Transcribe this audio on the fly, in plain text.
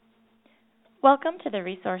Welcome to the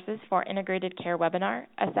Resources for Integrated Care webinar,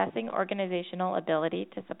 Assessing Organizational Ability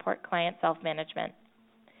to Support Client Self-Management.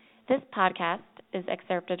 This podcast is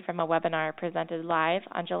excerpted from a webinar presented live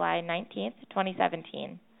on July 19,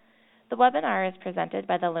 2017. The webinar is presented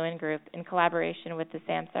by the Lewin Group in collaboration with the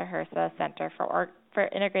SAMHSA HRSA Center for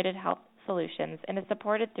Integrated Health Solutions and is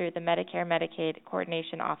supported through the Medicare-Medicaid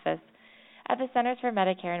Coordination Office at the Centers for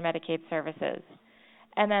Medicare and Medicaid Services.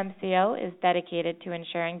 MMCO is dedicated to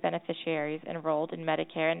ensuring beneficiaries enrolled in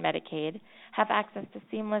Medicare and Medicaid have access to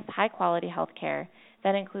seamless, high-quality health care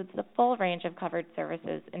that includes the full range of covered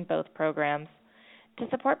services in both programs. To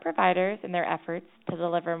support providers in their efforts to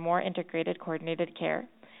deliver more integrated, coordinated care,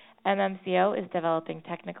 MMCO is developing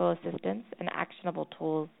technical assistance and actionable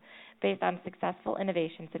tools based on successful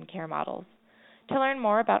innovations in care models. To learn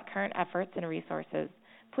more about current efforts and resources,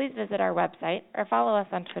 please visit our website or follow us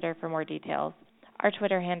on Twitter for more details. Our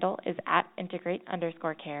Twitter handle is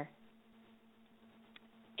 @integrate_care.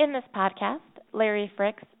 In this podcast, Larry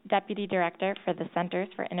Fricks, Deputy Director for the Centers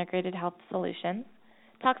for Integrated Health Solutions,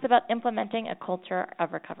 talks about implementing a culture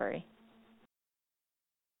of recovery.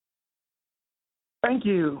 Thank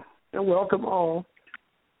you, and welcome all.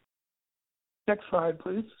 Next slide,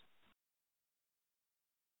 please.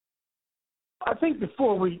 I think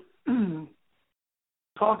before we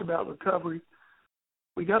talk about recovery,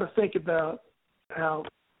 we got to think about how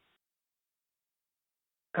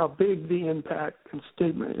big the impact and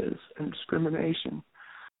stigma is and discrimination.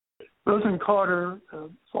 Rosalynn Carter,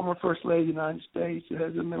 former First Lady of the United States, who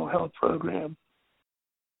has a mental health program,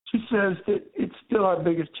 she says that it's still our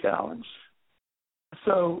biggest challenge.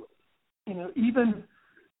 So, even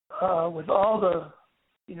with all the,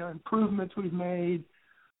 improvements we've made,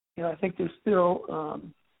 I think there's still,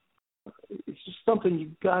 it's just something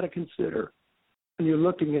you've got to consider when you're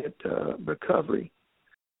looking at recovery.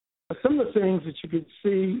 Some of the things that you could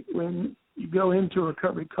see when you go into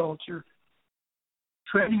recovery culture: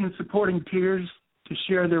 training and supporting peers to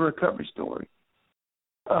share their recovery story.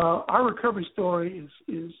 Our recovery story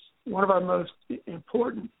is one of our most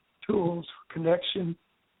important tools for connection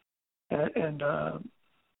and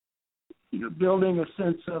building a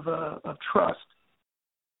sense of trust.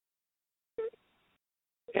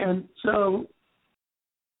 And so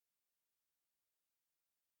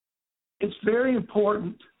it's very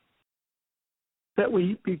important that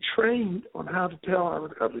we be trained on how to tell our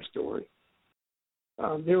recovery story.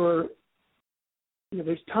 There's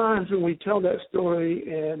times when we tell that story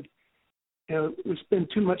and we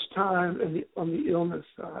spend too much time on the illness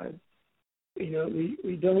side.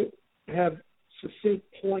 We don't have succinct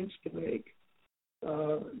points to make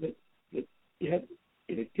that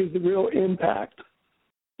it gives a real impact.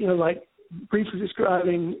 Like briefly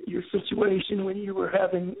describing your situation when you were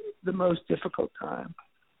having the most difficult time,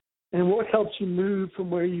 and what helped you move from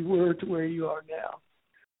where you were to where you are now.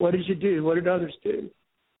 What did you do? What did others do?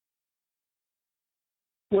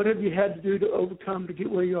 What have you had to do to overcome to get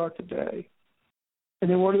where you are today? And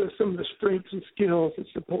then what are some of the strengths and skills that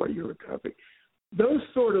support your recovery? Those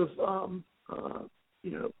sort of,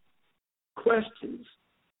 questions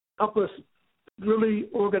help us really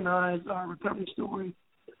organize our recovery story.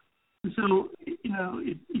 And so,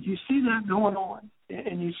 if you see that going on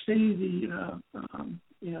and you see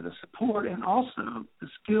the support and also the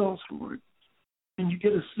skills for it, and you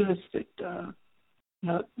get a sense that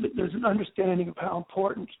there's an understanding of how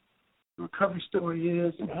important the recovery story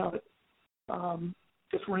is and how it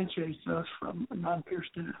differentiates us from non-peer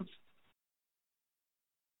staff.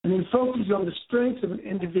 And then focus on the strengths of an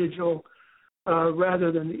individual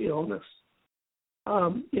rather than the illness.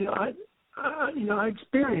 I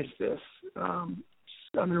experienced this. I'm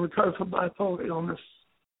recovered from bipolar illness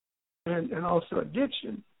and also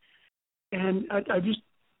addiction. And I just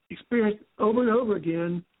experienced over and over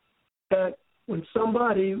again that when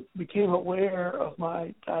somebody became aware of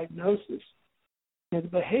my diagnosis, the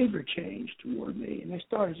behavior changed toward me, and they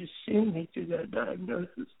started just seeing me through that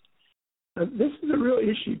diagnosis. This is a real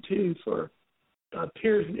issue, too, for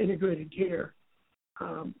peers in integrated care.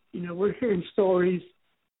 We're hearing stories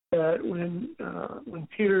that when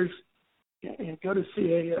peers go to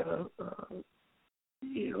see a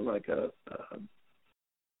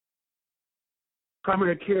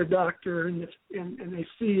primary care doctor and they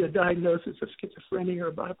see a diagnosis of schizophrenia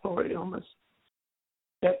or bipolar illness,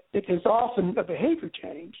 that there's often a behavior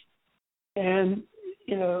change. And,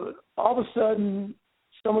 all of a sudden,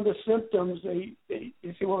 some of the symptoms, they say,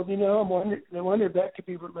 well, I wonder if that could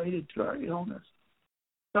be related to our illness.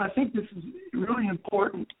 So I think this is really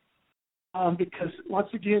important because,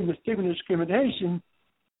 once again, the stigma and discrimination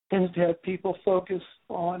tends to have people focus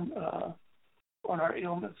on our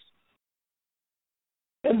illness.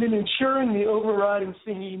 And then ensuring the overriding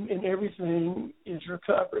theme in everything is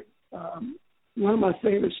recovery. One of my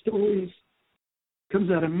favorite stories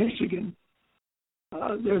comes out of Michigan.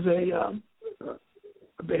 There's a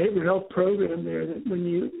behavioral health program there that when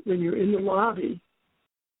you're in the lobby,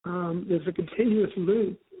 there's a continuous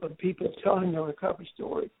loop of people telling their recovery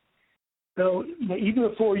story. So even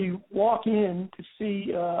before you walk in to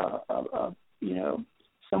see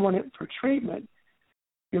someone for treatment,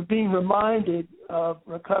 you're being reminded of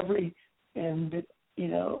recovery, and that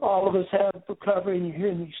all of us have recovery, and you're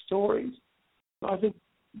hearing these stories. So I think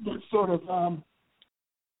that sort of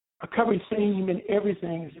recovery theme in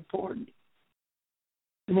everything is important.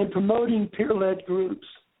 And then promoting peer-led groups.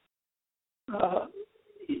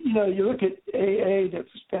 You look at AA that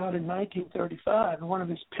was founded in 1935, and one of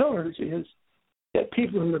its pillars is that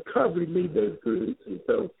people in recovery lead those groups. And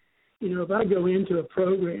so, if I go into a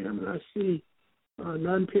program and I see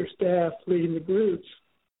non-peer staff leading the groups,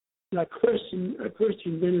 and I question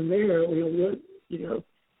then and there,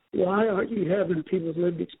 why aren't you having people's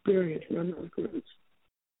lived experience run those groups?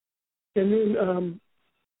 And then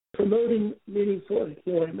promoting meaningful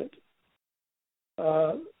employment.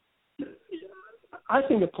 I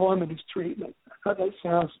think employment is treatment. I know that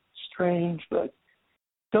sounds strange, but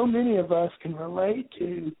so many of us can relate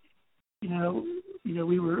to,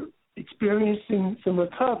 we were experiencing some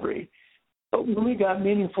recovery, but when we got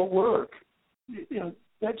meaningful work,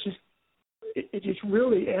 that just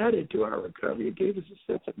really added to our recovery. It gave us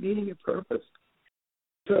a sense of meaning and purpose.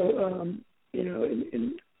 So,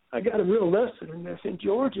 and I got a real lesson in this. In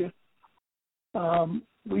Georgia,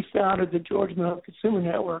 we founded the Georgia Mental Consumer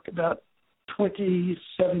Network about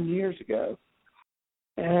 27 years ago.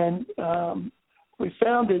 And we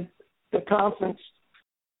founded the conference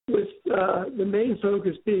with the main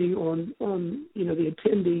focus being on the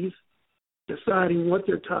attendees deciding what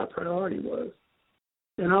their top priority was.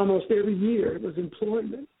 And almost every year it was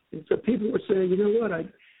employment. And so people were saying,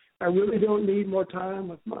 I really don't need more time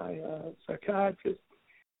with my psychiatrist.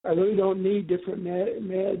 I really don't need different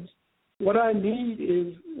meds. What I need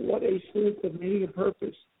is what a sense of meaning and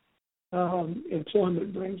purpose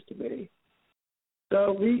employment brings to me.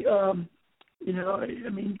 So we,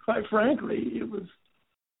 quite frankly, it was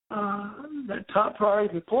that top priority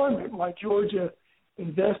of employment why Georgia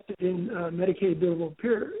invested in Medicaid billable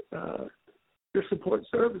peer support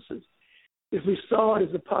services, if we saw it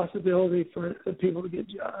as a possibility for people to get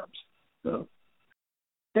jobs. So,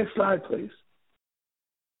 next slide, please.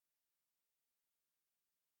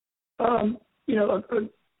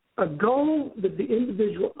 A goal that the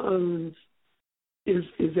individual owns is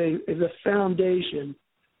a foundation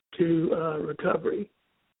to recovery.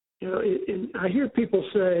 And I hear people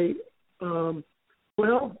say,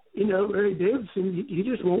 Larry Davidson, he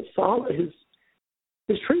just won't follow his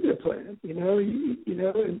treatment plan,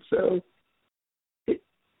 and so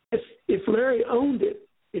if Larry owned it,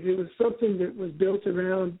 if it was something that was built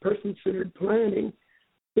around person-centered planning,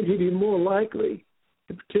 then he'd be more likely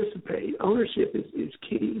to participate. Ownership is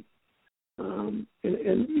key. And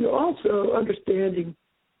also understanding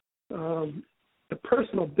the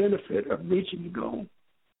personal benefit of reaching the goal,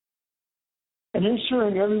 and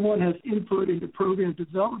ensuring everyone has input into program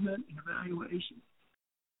development and evaluation.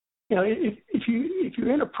 If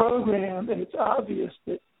you're in a program and it's obvious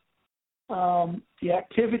that the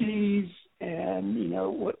activities and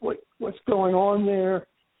what's going on there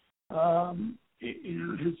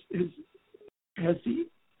has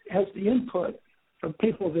the input from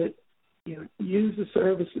people that use the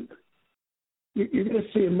services, you're going to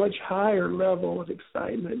see a much higher level of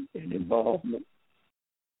excitement and involvement.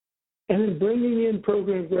 And then bringing in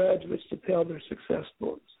program graduates to tell their success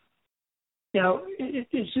stories.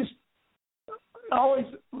 It's just always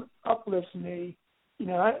uplifts me.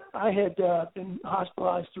 I had been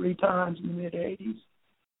hospitalized 3 times in the mid-'80s,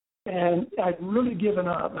 and I'd really given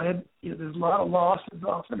up. I had, there's a lot of losses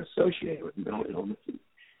often associated with mental illnesses.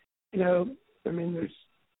 There's,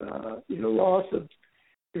 loss of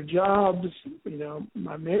your jobs.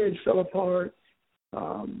 My marriage fell apart.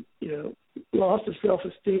 Loss of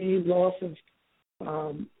self-esteem, loss of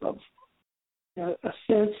a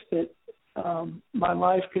sense that my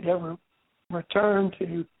life could ever return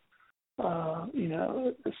to,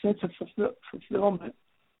 a sense of fulfillment.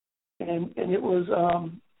 And it was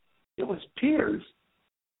peers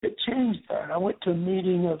that changed that. I went to a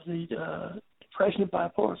meeting of the Depression and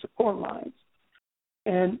Bipolar Support Lines,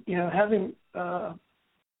 and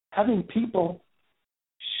having people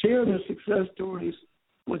share their success stories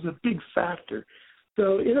was a big factor.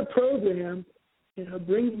 So in a program,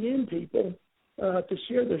 bringing in people to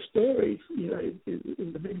share their stories,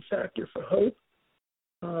 is a big factor for hope.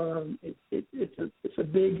 It's a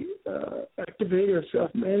big activator of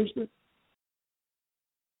self-management.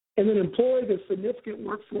 And then employ the significant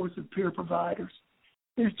workforce of peer providers.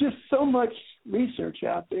 There's just so much research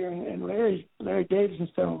out there, and Larry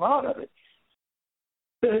Davidson's done a lot of it,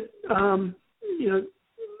 that,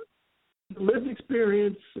 the lived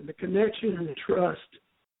experience and the connection and the trust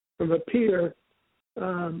from a peer,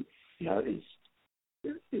 there's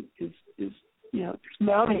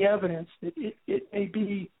mounting evidence that it may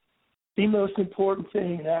be the most important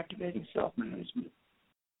thing in activating self-management.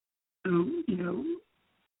 So,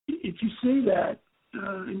 if you see that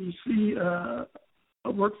and you see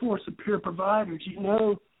a workforce of peer providers, you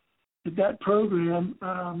know that program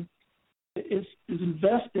is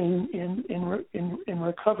investing in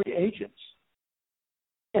recovery agents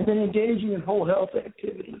and then engaging in whole health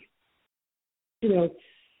activity.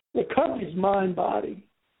 Recovery is mind-body.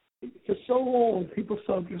 For so long, people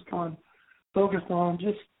focused on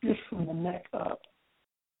just from the neck up.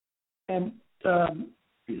 And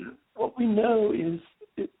what we know is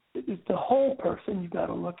it's the whole person you've got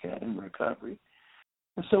to look at in recovery.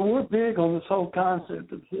 And so we're big on this whole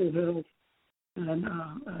concept of whole health and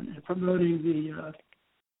promoting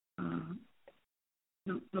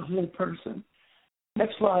the whole person.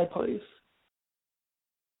 Next slide, please.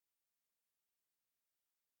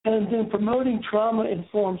 And then promoting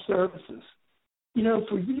trauma-informed services.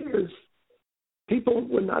 For years, people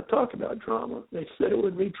would not talk about trauma. They said it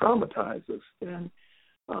would re-traumatize us. And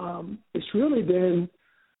it's really been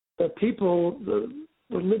the people, the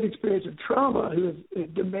lived experience of trauma who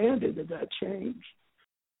have demanded that change.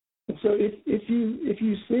 And so if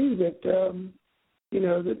you see that,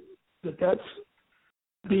 that's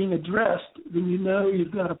being addressed, then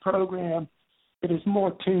you've got a program that is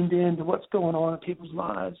more tuned in to what's going on in people's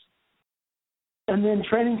lives. And then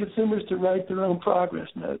training consumers to write their own progress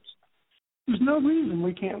notes. There's no reason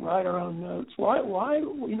we can't write our own notes. Why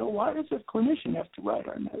does a clinician have to write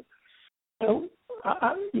our notes?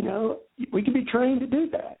 We can be trained to do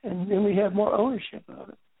that, and then we have more ownership of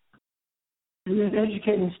it. And then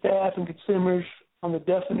educating staff and consumers on the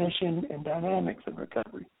definition and dynamics of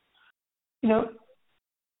recovery.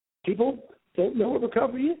 People don't know what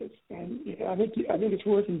recovery is, and I think it's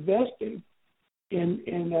worth investing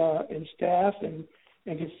in staff and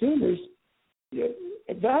consumers,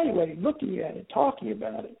 evaluating, looking at it, talking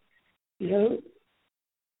about it,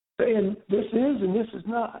 saying this is and this is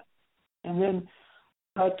not, and then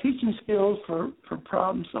teaching skills for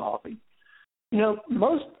problem solving.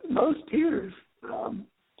 Most peers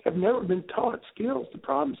have never been taught skills to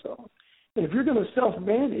problem solve, and if you're going to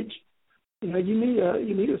self-manage, you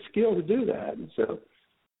need a skill to do that. And so,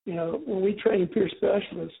 when we train peer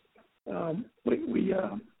specialists,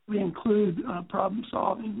 we include a problem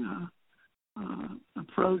solving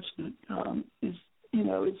approach that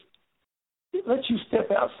it lets you step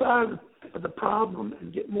outside of the problem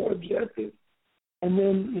and get more objective. And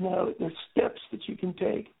then there's steps that you can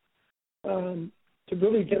take to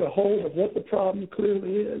really get a hold of what the problem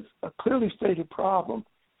clearly is. A clearly stated problem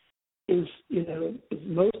is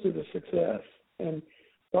most of the success, and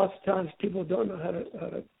lots of times people don't know how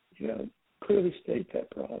to clearly state that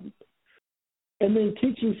problem. And then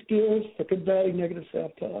teaching skills for combating negative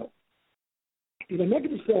self-talk.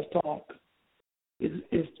 Negative self-talk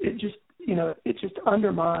it just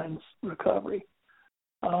undermines recovery.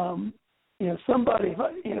 Somebody,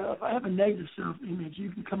 if I have a negative self-image,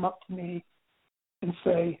 you can come up to me and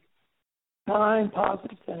say 9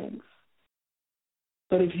 positive things.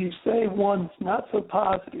 But if you say one that's not so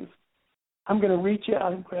positive, I'm going to reach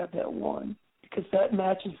out and grab that one because that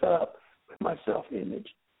matches up with my self-image.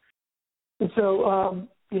 And so,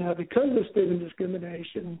 because of stigma and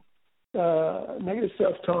discrimination, negative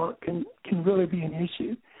self-talk can really be an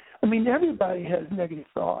issue. I mean, everybody has negative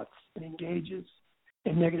thoughts and engages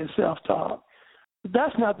in negative self-talk. But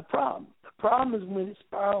that's not the problem. The problem is when it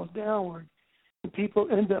spirals downward and people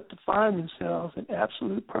end up defining themselves in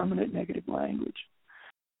absolute permanent negative language.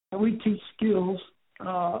 And we teach skills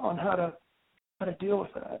on how to deal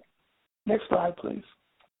with that. Next slide, please.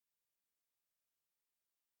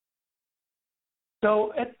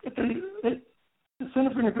 So at the Center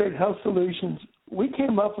for Integrated Health Solutions, we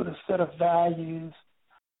came up with a set of values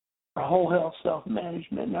for whole health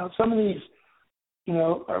self-management. Now, some of these,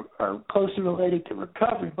 are closely related to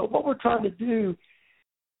recovery, but what we're trying to do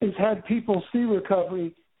is have people see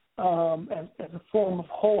recovery as a form of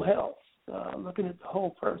whole health, looking at the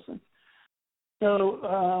whole person. So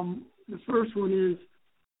the first one is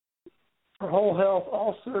for whole health,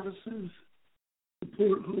 all services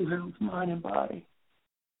support whole health, mind and body.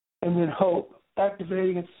 And then hope,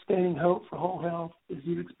 activating and sustaining hope for whole health is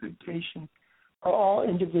the expectation are all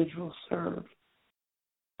individuals served.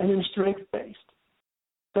 And then strength-based.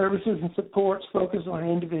 Services and supports focus on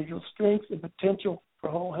individual strengths and potential for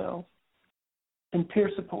whole health. And peer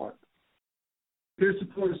support. Peer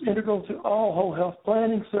support is integral to all whole health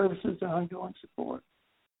planning, services, and ongoing support.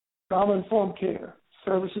 Trauma-informed care.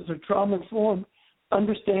 Services are trauma-informed,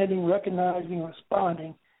 understanding, recognizing, and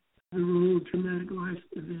responding to the role of traumatic life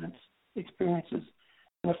events, experiences,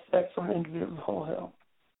 and effects on individual whole health.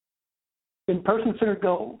 In person-centered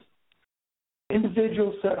goals.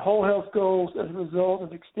 Individuals set whole health goals as a result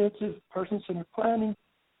of extensive person-centered planning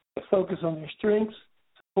that focus on their strengths,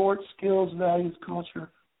 support, skills, values, culture,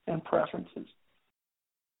 and preferences.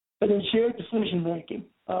 And then shared decision-making.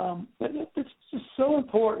 It's just so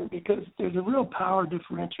important because there's a real power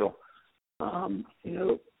differential,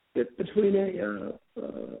 between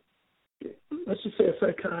let's just say a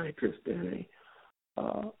psychiatrist and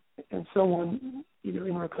someone,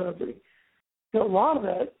 in recovery. A lot of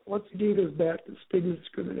that, once again, goes back to stigma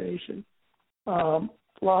discrimination. A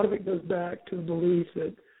lot of it goes back to the belief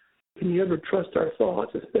that can you ever trust our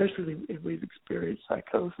thoughts, especially if we've experienced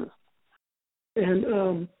psychosis.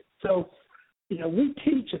 And we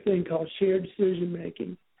teach a thing called shared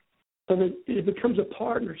decision-making so that it becomes a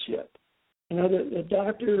partnership. The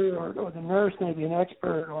doctor or the nurse may be an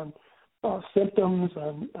expert on symptoms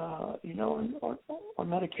and, on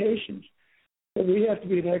medications. But we have to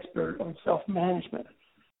be an expert on self-management.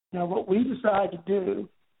 Now, what we decide to do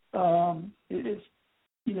is,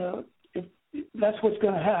 if that's what's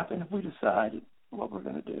going to happen if we decide what we're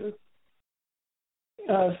going to do.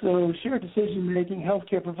 So shared decision-making,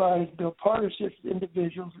 healthcare providers build partnerships with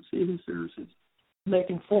individuals receiving services, make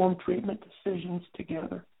informed treatment decisions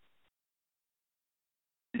together.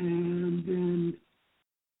 And then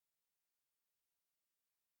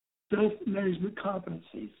self-management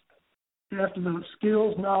competencies. You have to develop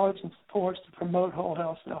skills, knowledge, and supports to promote whole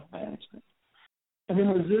health self-management. And then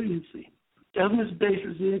resiliency. Evidence-based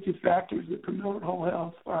resiliency factors that promote whole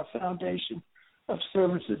health are a foundation of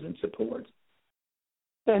services and supports.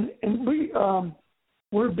 And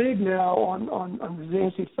we're big now on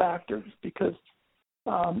resiliency factors because,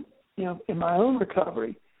 in my own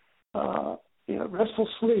recovery, restful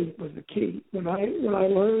sleep was the key. When I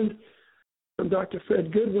learned from Dr.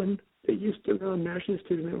 Fred Goodwin, that used to run National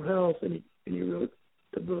Institute of Mental Health, and he wrote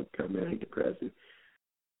the book Manic Depressive.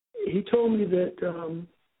 He told me that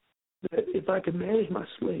if I could manage my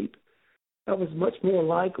sleep, I was much more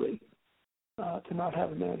likely to not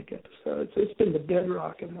have a manic episode. So it's been the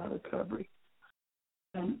bedrock of my recovery.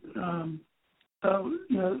 And in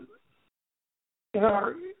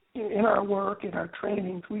our work, in our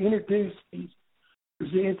trainings, we introduce these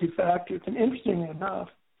resiliency factors, and interestingly enough,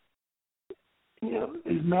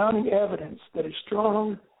 is mounting evidence that a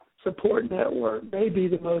strong support network may be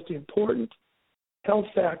the most important health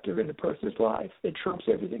factor in a person's life that trumps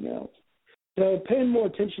everything else. So paying more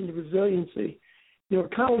attention to resiliency, we're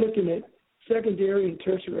kind of looking at secondary and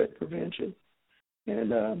tertiary prevention.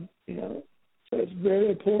 And, so it's very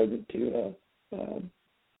important to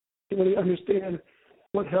really understand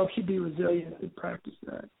what helps you be resilient and practice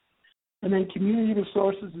that. And then community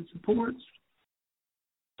resources and supports.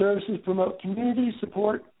 Services promote community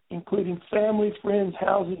support, including family, friends,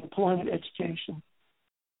 housing, employment, education,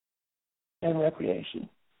 and recreation.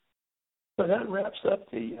 So that wraps up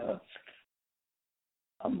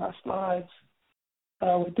my slides.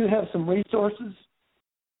 We do have some resources.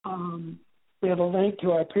 We have a link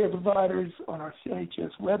to our peer providers on our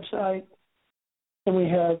CHS website, and we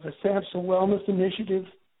have the SAMHSA Wellness Initiative,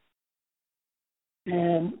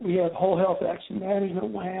 and we have Whole Health Action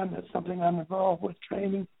Management, WHAM. That's something I'm involved with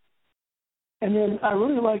training. And then I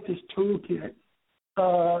really like this toolkit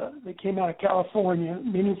that came out of California,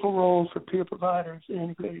 Meaningful Roles for Peer Providers in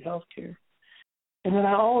Integrated Healthcare. And then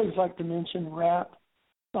I always like to mention RAP,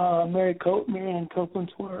 Mary Ann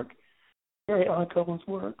Copeland's work.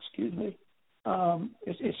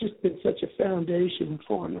 It's just been such a foundation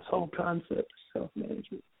for this whole concept of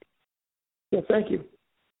self-management. So thank you.